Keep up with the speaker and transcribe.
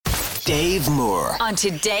Dave Moore on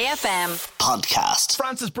Today FM podcast.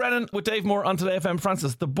 Francis Brennan with Dave Moore on Today FM.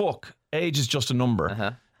 Francis, the book, Age is Just a Number.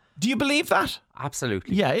 Uh-huh. Do you believe that?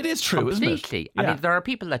 Absolutely. Yeah, it is true, isn't it? Completely. I mean, there are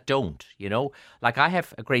people that don't, you know. Like, I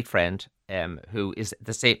have a great friend who is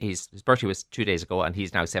the same. His birthday was 2 days ago, and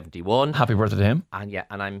he's now 71. Happy birthday to him. And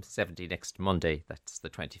I'm 70 next Monday. That's the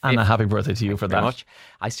 25th. And a happy birthday to you for that. Very much.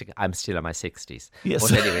 I'm still in my 60s.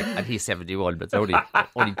 Yes. But anyway, and he's 71, but it's only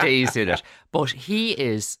days in it. But he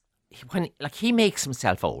makes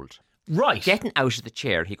himself old. Right. Getting out of the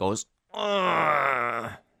chair, he goes,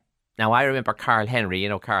 "Ugh." Now, I remember Carl Henry, you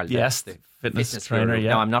know, Carl. Yes, the fitness trainer, guru.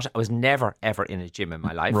 yeah. No, I was never, ever in a gym in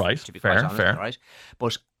my life. Right, to be fair, quite honest, fair. right?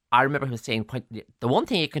 But I remember him saying, the one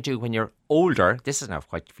thing you can do when you're older, this is now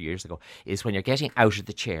quite a few years ago, is when you're getting out of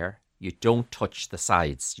the chair, you don't touch the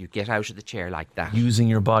sides. You get out of the chair like that. Using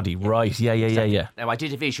your body, right. Yeah. Now, I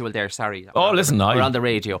did a visual there, sorry. We're on the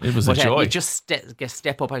radio. It was a joy. You just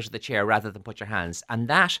step up out of the chair rather than put your hands. And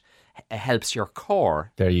that helps your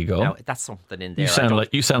core. There you go. Now, that's something in there.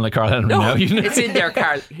 You sound like Carl Henry No, now. it's in there,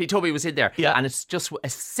 Carl. He told me it was in there. Yeah. And it's just a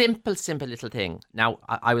simple little thing. Now,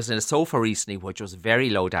 I was in a sofa recently, which was very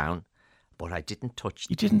low down, but I didn't touch.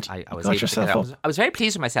 You didn't? I was got able yourself to get up. out. I was very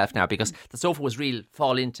pleased with myself now because the sofa was real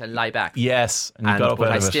fall into and lie back. Yes, and you got up but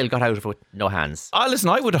out I of it. still got out of it with no hands. Listen,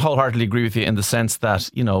 I would wholeheartedly agree with you in the sense that,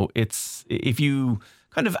 you know, it's if you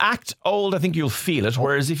kind of act old, I think you'll feel it.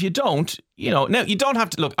 Whereas if you don't, you know, now you don't have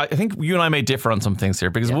to look. I think you and I may differ on some things here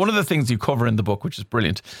because one of the things you cover in the book, which is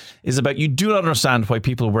brilliant, is about you do not understand why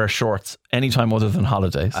people wear shorts anytime other than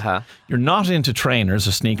holidays. You're not into trainers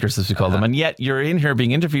or sneakers, as we call them, and yet you're in here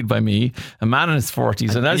being interviewed by me, a man in his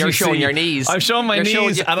 40s, and as you're you showing see, your knees. I'm showing my knees,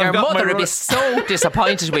 and your I've got mother my would be so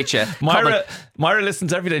disappointed with you. Myra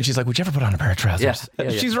listens every day, and she's like, "Would you ever put on a pair of trousers?" Yeah.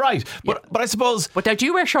 She's right, but I suppose. But now, do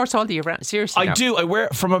you wear shorts all the year round? Seriously, I do. I wear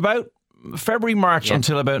from about February, March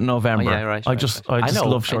until about November. Oh, yeah, right, I just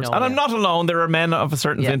love shorts. And I'm not alone. There are men of a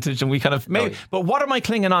certain vintage, and we kind of but what am I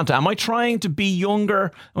clinging on to? Am I trying to be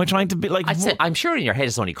younger? Am I trying to be like I'm sure in your head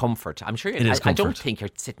it's only comfort. I'm sure it is comfort. I don't think you're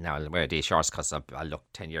sitting now and wear these shorts because I look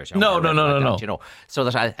 10 years younger. No. You know, so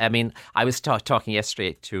that I mean, I was talking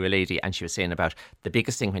yesterday to a lady and she was saying about the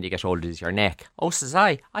biggest thing when you get older is your neck. Oh, says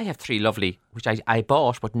I have 3 lovely, which I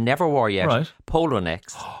bought but never wore yet. Right. Polo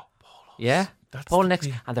necks. Oh, polos. Yeah. That's polo necks,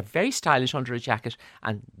 and they're very stylish under a jacket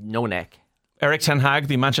and no neck. Eric Ten Hag,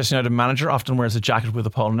 the Manchester United manager, often wears a jacket with a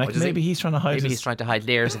polo neck. Maybe he's trying to hide. Maybe he's trying to hide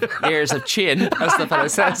layers of chin, as the fellow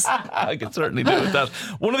says. I can certainly do with that.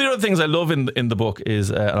 One of the other things I love in the book is,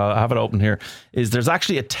 and I'll have it open here, is there's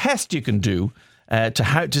actually a test you can do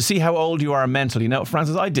to see how old you are mentally. Now,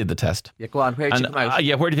 Francis, I did the test. Yeah, go on. Where did you come out?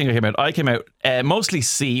 Where do you think I came out? I came out mostly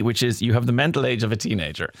C, which is you have the mental age of a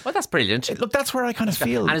teenager. Well, that's brilliant. Look, that's where I kind of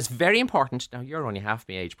feel. And it's very important. Now, you're only half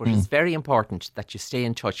my age, but it's very important that you stay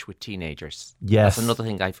in touch with teenagers. Yes. That's another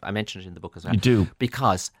thing I mentioned in the book as well. You do.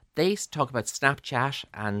 Because they talk about Snapchat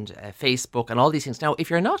and Facebook and all these things. Now, if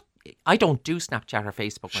you're not, I don't do Snapchat or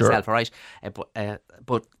Facebook myself, all right?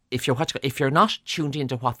 But if you're not tuned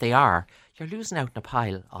into what they are, you're losing out in a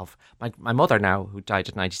pile of my mother now, who died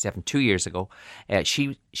at 97 2 years ago.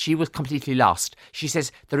 She was completely lost. She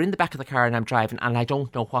says they're in the back of the car and I'm driving and I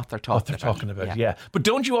don't know what they're talking about. Yeah. But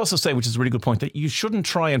don't you also say, which is a really good point, that you shouldn't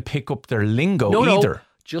try and pick up their lingo either. No.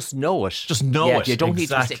 Just know it. Just know it. You don't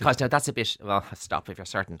exactly. need to, because now that's a bit, well, stop if you're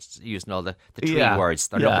certain using all the 3 words.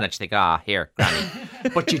 They're looking at you think, here, granny.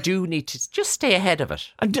 But you do need to just stay ahead of it.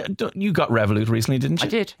 And you got Revolut recently, didn't you? I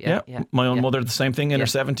did, yeah. My own mother, the same thing in her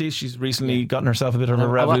 70s. She's recently gotten herself a bit of a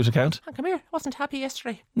Revolut account. Come here, I wasn't happy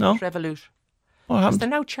yesterday. No? Revolut. What happened? Because they're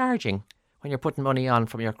now charging when you're putting money on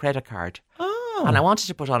from your credit card. Oh. And I wanted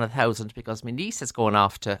to put on 1,000 because my niece is going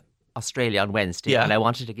off to Australia on Wednesday, and I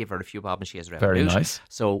wanted to give her a few bob, and she has Revolut. Very nice.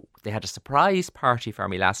 So they had a surprise party for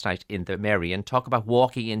me last night in the Merrion. Talk about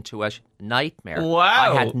walking into a nightmare.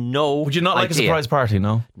 Wow. I had no Would you not idea. like a surprise party,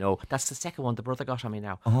 no? No, that's the second one the brother got on me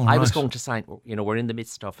now. Oh, I was right. going to sign, we're in the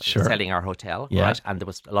midst of selling our hotel, right? And there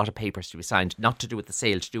was a lot of papers to be signed, not to do with the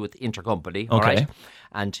sale, to do with the intercompany, all right?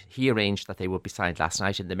 And he arranged that they would be signed last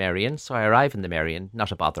night in the Merrion. So I arrive in the Merrion,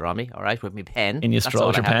 not a bother on me, all right, with my pen. In your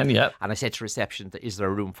stroller pen, yeah. And I said to reception, is there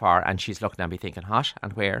a room for? And she's looking at me thinking, hot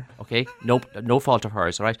and where? Okay, no fault of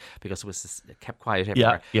hers, all right, because it kept quiet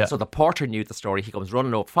everywhere. Yeah. So the porter knew the story. He comes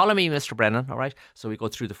running up, follow me, Mr. Brennan, all right. So we go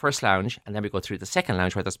through the first lounge, and then we go through the second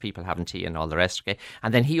lounge where there's people having tea and all the rest, okay.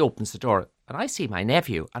 And then he opens the door, and I see my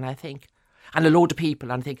nephew, and I think, and a load of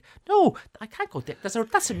people, and I think, no, I can't go there.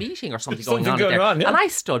 That's a meeting or something going on there. Yeah. And I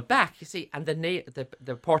stood back, you see, and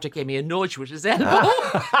the porter gave me a nudge with his elbow.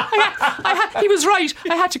 He was right.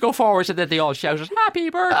 I had to go forward, and then they all shouted, "Happy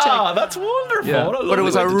birthday!" Oh, that's wonderful. Yeah. What a But it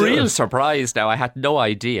was a lovely way to do real it. surprise. Now I had no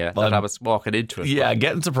idea that I was walking into it. Yeah,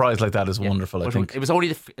 getting surprised like that is wonderful, I But think. it was only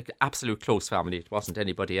the absolute close family. It wasn't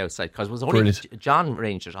anybody outside, because it was only Brilliant. John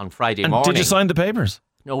arranged it on Friday And morning. did you sign the papers?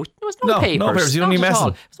 No, there was No, no papers. no papers, you only not at all.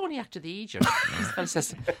 messing. It was only after the Egypt. This fella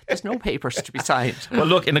says there's no papers to be signed. Well,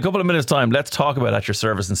 look, in a couple of minutes' time, let's talk about At Your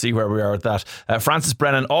Service and see where we are with that. Francis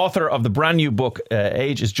Brennan, author of the brand new book,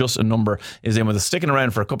 Age is Just a Number, is in with us, sticking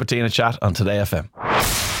around for a cup of tea and a chat on Today FM.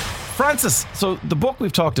 Francis, so the book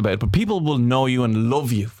we've talked about, but people will know you and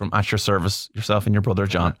love you from At Your Service, yourself and your brother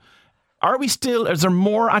John. Is there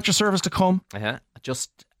more At Your Service to come?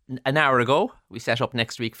 Just an hour ago, we set up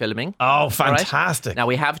next week filming. Oh, fantastic. Now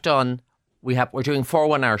we're doing 4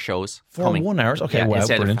 1-hour shows. 4 1 hours? Okay, wow,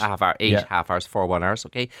 instead brilliant. of half hour, 8 half hours, 4 1 hours,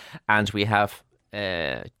 okay? And we have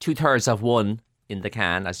 2/3 of one in the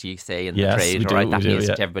can, as you say in the trade, we all do, right? That we do, means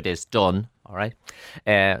yeah. that everybody's done, all right?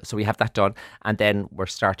 So we have that done. And then we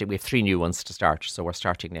have 3 new ones to start. So we're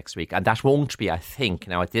starting next week. And that won't be, I think,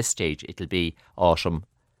 now at this stage, it'll be autumn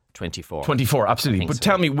 24. 24, absolutely. But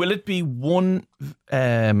tell me, will it be one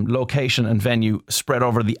location and venue spread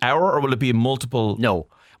over the hour, or will it be multiple? No.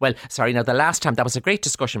 Well, sorry, now the last time, that was a great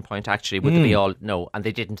discussion point actually, would they be all, no, and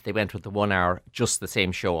they didn't, they went with the 1 hour, just the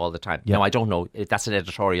same show all the time. Yeah. Now I don't know, that's an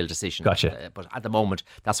editorial decision. Gotcha. But at the moment,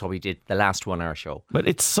 that's what we did, the last 1 hour show. But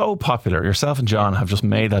it's so popular. Yourself and John have just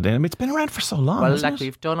made that in. I mean, it's been around for so long. Well, hasn't like it?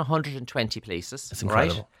 we've done 120 places. It's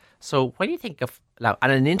incredible. Right? So when you think of,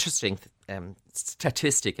 and an interesting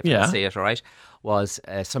statistic, if I can say it, all right, was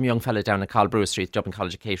some young fella down in Carlbrewer Street, Dublin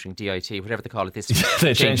College of Catering, DIT, whatever they call it. This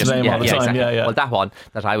They change the name all the time. Exactly. Yeah. Well, that one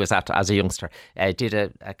that I was at as a youngster did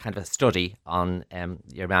a kind of a study on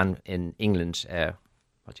your man in England.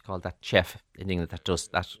 What do you call that chef in England that does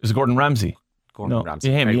that? Is it Gordon Ramsay? Gordon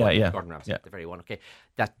Ramsay. Him, Very yeah, one. yeah. Gordon Ramsay, Yeah. the very one. Okay,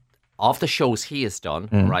 that of the shows he has done,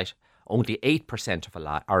 right. Only 8%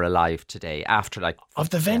 are alive today after Of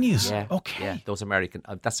the venues? Yeah, Okay. yeah, those American,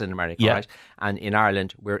 that's in America, Yeah. right? And in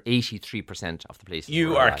Ireland, we're 83% of the places. You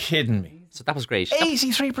were are alive. kidding me. So that was great.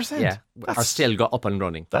 83%? Yeah, are still got up and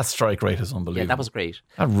running. That strike rate is unbelievable. Yeah, that was great.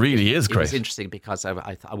 That really is It was great. interesting because I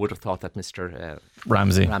would have thought that Mr.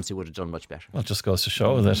 Ramsay. Ramsay would have done much better. Well, it just goes to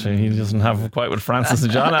show that he doesn't have quite what Francis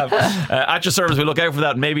and John have. At Your Service, we look out for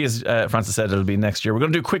that. Maybe, as Francis said, it'll be next year. We're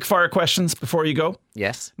going to do quick fire questions before you go.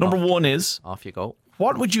 Yes. Number one is, Off you go.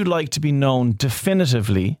 what would you like to be known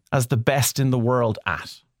definitively as the best in the world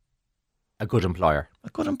at? A good employer. A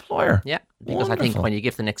good employer. Yeah, because I think Wonderful. when you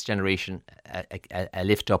give the next generation a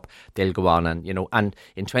lift up, they'll go on and, and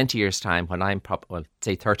in 20 years' time, when I'm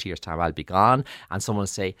say 30 years' time, I'll be gone, and someone will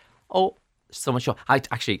say, oh, so much. I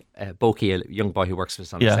actually, Boki, a young boy who works for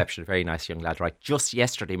us on reception, a very nice young lad, right? Just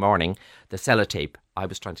yesterday morning, the sellotape, I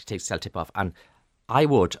was trying to take the sellotape off, and I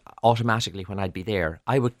would automatically, when I'd be there,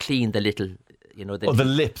 I would clean the little, the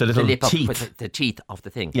little teeth. with the teeth of the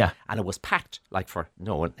thing. Yeah. And it was packed, like for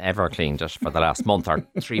no one ever cleaned it for the last month or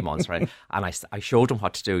 3 months, right? And I showed him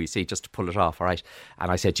what to do, you see, just to pull it off, all right? And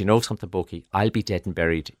I said, you know something, Boki, I'll be dead and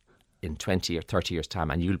buried in 20 or 30 years'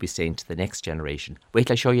 time, and you'll be saying to the next generation, wait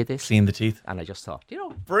till I show you this. Clean the teeth. And I just thought,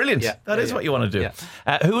 Brilliant. Yeah, That is what you want to do.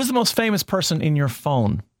 Yeah. Who is the most famous person in your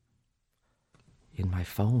phone? in my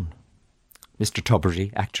phone. Mr.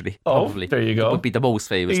 Tuberty, actually. Oh, probably. there you go. Would be the most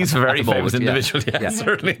famous. He's a at very the moment, famous individual, yeah,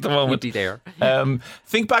 certainly at the moment. Would be there.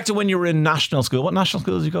 Think back to when you were in national school. What national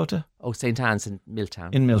school did you go to? Oh, St. Anne's in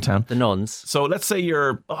Milltown. In Milltown. The nuns. So let's say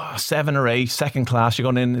you're 7 or 8, second class, you're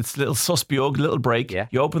going in, it's a little susbiog, little break. Yeah.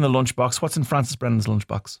 You open the lunchbox. What's in Francis Brennan's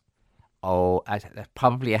lunchbox? Oh,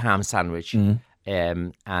 probably a ham sandwich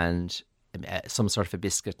and some sort of a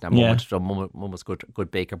biscuit. Now, Mum was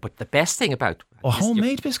good baker. But the best thing about...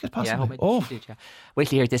 homemade biscuit, possibly? Yeah, homemade oh. biscuit, yeah. Wait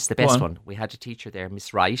till you hear this, the best one. We had a teacher there,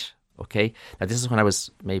 Miss Wright, okay? Now, this is when I was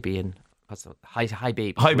maybe in... High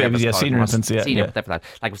babies. High babies, yeah, senior infants, yeah. Senior, yeah. whatever that.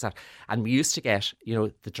 Like was that. And we used to get,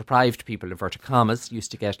 the deprived people, inverted commas,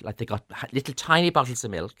 used to get, like they got little tiny bottles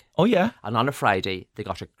of milk. Oh, yeah. And on a Friday, they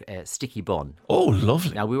got a sticky bun. Oh,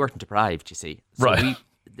 lovely. Now, we weren't deprived, you see. So right.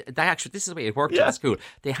 This is the way it worked in school.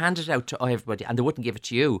 They handed it out to everybody and they wouldn't give it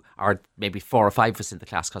to you or maybe 4 or 5 of us in the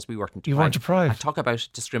class because we weren't deprived. You weren't deprived. I talk about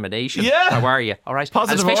discrimination. Yeah. How are you? All right.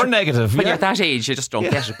 Positive or negative. When you're at that age, you just don't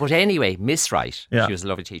get it. But anyway, Miss Wright, she was a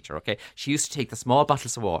lovely teacher, okay? She used to take the small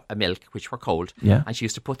bottles of milk, which were cold, and she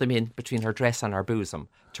used to put them in between her dress and her bosom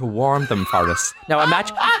to warm them for us. Now,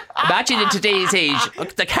 imagine in today's age,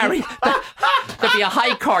 there'd be a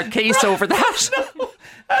high court case over that.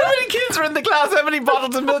 How many kids were in the class? How many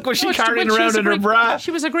bottles of milk was she carrying around in her bra?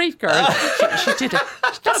 She was a great girl. She did it.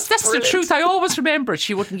 That's the truth. I always remember it.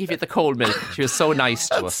 She wouldn't give you the cold milk. She was so nice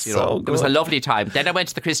to us. You know, it was a lovely time. Then I went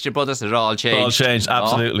to the Christian Brothers and it all changed. It all changed.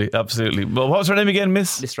 Absolutely, absolutely. Well, what was her name again?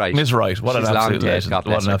 Miss Wright. Miss Wright. What an absolute legend. What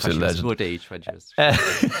an absolute legend. She was good age when she was.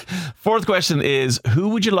 Fourth question is: who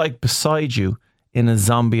would you like beside you in a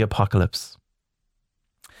zombie apocalypse?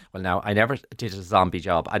 Well, now, I never did a zombie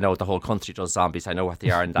job. I know the whole country does zombies. I know what they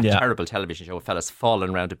are in that terrible television show. Fellas falling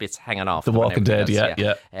around to bits, hanging off. The Walking Dead,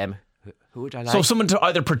 yeah. Who would I like? So someone to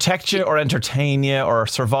either protect you or entertain you or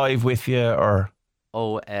survive with you or...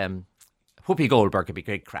 Whoopi Goldberg would be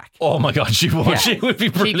great crack. Oh my God, she would. Yeah. She would be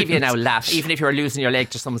brilliant. She'd give you now laugh, even if you were losing your leg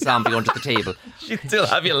to some zombie under the table. She'd still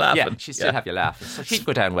have you laughing. Yeah, she'd still have you laughing. So she'd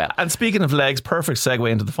go down well. And speaking of legs, perfect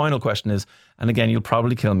segue into the final question is, and again, you'll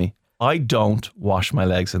probably kill me, I don't wash my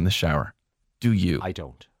legs in the shower. Do you? I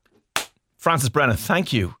don't. Francis Brennan,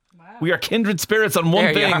 thank you. Wow. We are kindred spirits on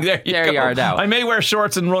one thing. There you are now. I may wear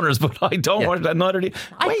shorts and runners, but I don't wash that. Neither do you.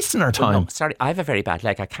 Wasting our time. Well, no, sorry, I have a very bad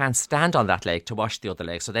leg. I can't stand on that leg to wash the other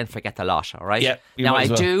leg, so then forget the lot, all right? Yeah. Now, I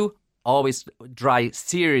do always dry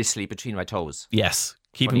seriously between my toes. Yes.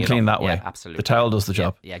 Keep them clean that way. Yeah, absolutely. The towel does the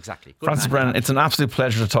job. Yeah, exactly. Good Francis Brennan, it's an absolute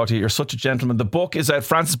pleasure to talk to you. You're such a gentleman. The book is out.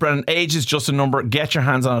 Francis Brennan, Age is Just a Number. Get your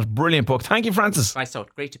hands on it. Brilliant book. Thank you, Francis. Right, so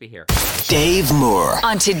great to be here. Dave Moore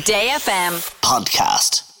on Today FM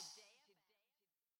podcast.